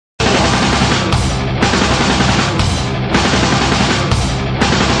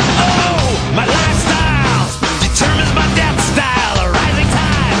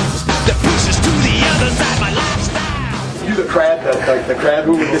crab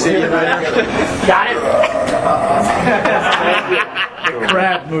move with this idiot right here. Got it? The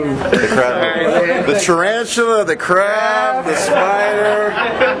crab move. The crab move. The tarantula, the crab, the spider,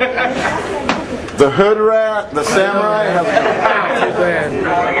 the hood rat, the samurai.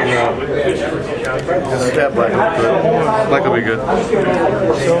 Just cat black. Black will be good.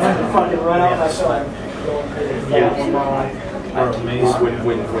 We're amazed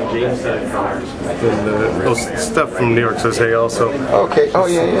when James said stuff from New York says hey also. Okay. Oh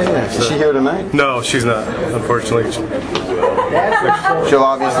yeah. Is she here tonight? No, she's not. Unfortunately. She'll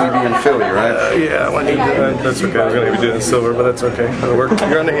obviously be in Philly, right? Yeah, that's okay. We're gonna be doing silver, but that's okay. That'll work.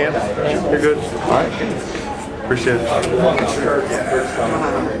 You're on the hand. You're good. All right. Appreciate it.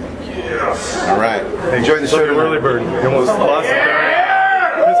 All right. Enjoy the show. Look at Whirly Bird. You almost lost it there.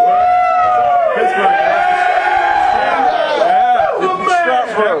 Pittsburgh.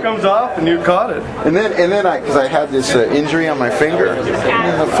 Strap comes off and you caught it. And then because I had this injury on my finger, and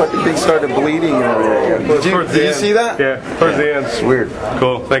then the fucking thing started bleeding. Did you see that? Yeah, towards the end. It's weird.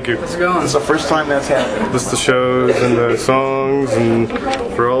 Cool, thank you. It's the first time that's happened. Just the shows and the songs and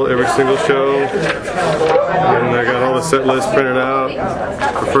for every single show. And I got all the set lists printed out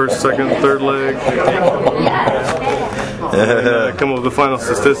for first, second, third leg. And come up with the final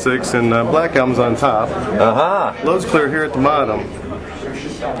statistics, and Black Album's on top. Loads Clear here at the bottom.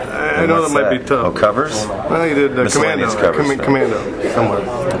 I know that might be tough. Oh, covers? Well, you did Commando. Commando somewhere.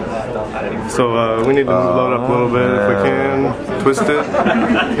 So we need to load up a little bit if we can. Twist it.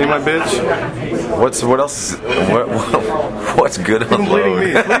 Hey, my bitch. What else? What's good on Bleeding load?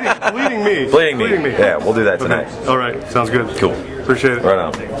 Me. Bleeding Me. Bleeding Me. Yeah, we'll do that tonight. Okay. All right. Sounds good. Cool. Appreciate it. Right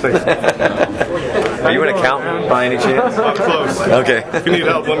on. Thanks. Are you an accountant by any chance? Close. Okay. If you need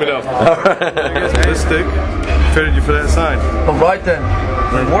help, let me know. This stick. Traded you for that sign. All right then.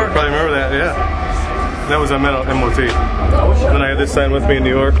 Probably remember that, yeah. That was on MOT. Then I had this sign with me in New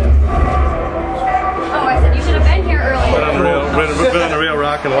York. Oh, I said you should have been here earlier. Been on the rail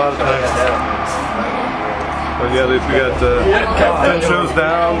rocking a lot of times. But yeah, we got 10 shows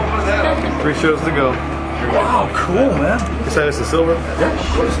down, 3 shows to go. Wow, cool, man. You signed us in silver? Yeah, of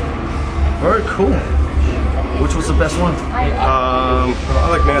course. Very cool. Which was the best one? I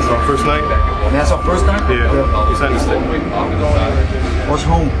like Nassau first night. Nassau first night? Yeah. You signed us there. What's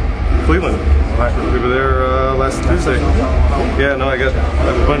home? Cleveland. We were there last Tuesday. Yeah, no, I got a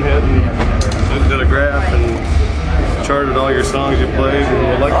bunhead and did a graph and charted all your songs you played.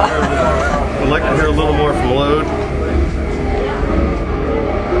 And would like to hear a little more from Load.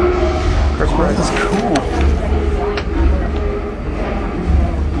 This is cool.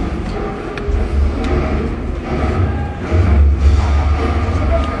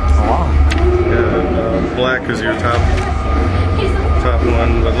 Black is your top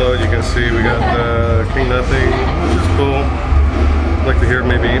one. But Load, you can see we got King Nothing, which is cool. I'd like to hear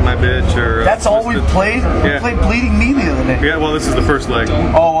maybe Eat My Bitch or. That's all we played? Yeah. We played Bleeding Me the other day. Yeah, well, this is the first leg.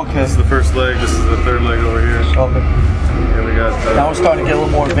 Oh, okay. This is the first leg. This is the third leg over here. Okay. Yeah, we got. Now we're starting to get a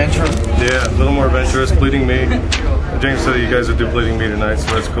little more adventurous. Yeah, a little more adventurous. Bleeding Me. James said you guys would do Bleeding Me tonight,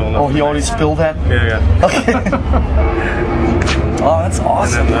 so that's cool enough. Oh, he already spilled that? Yeah. Okay. Oh, that's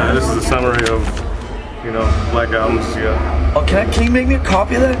awesome. And then this is a summary of, Black albums. Yeah. Oh, can you make me a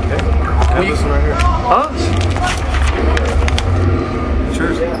copy of that? Yeah. This one right here. Huh?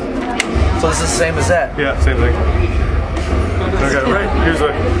 Cheers. So it's the same as that? Yeah, same thing. Okay, right. Here's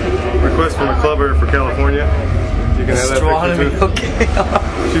a request from a clubber for California. You can have that picture too. Okay.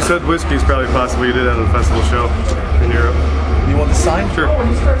 She said whiskey's probably possible. You did that at a festival show in Europe. You want the sign? Sure.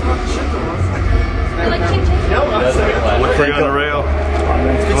 Look for you on the rail.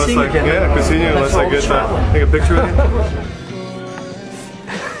 Unless good seeing you. Unless I get take a picture of you.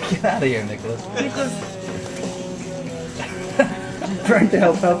 Get out of here, Nicholas. I'm trying to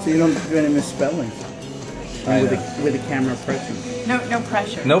help out so you don't do any misspellings. With the camera pressure. No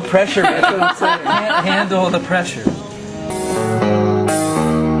pressure. No pressure. That's what I'm saying. Can't handle the pressure.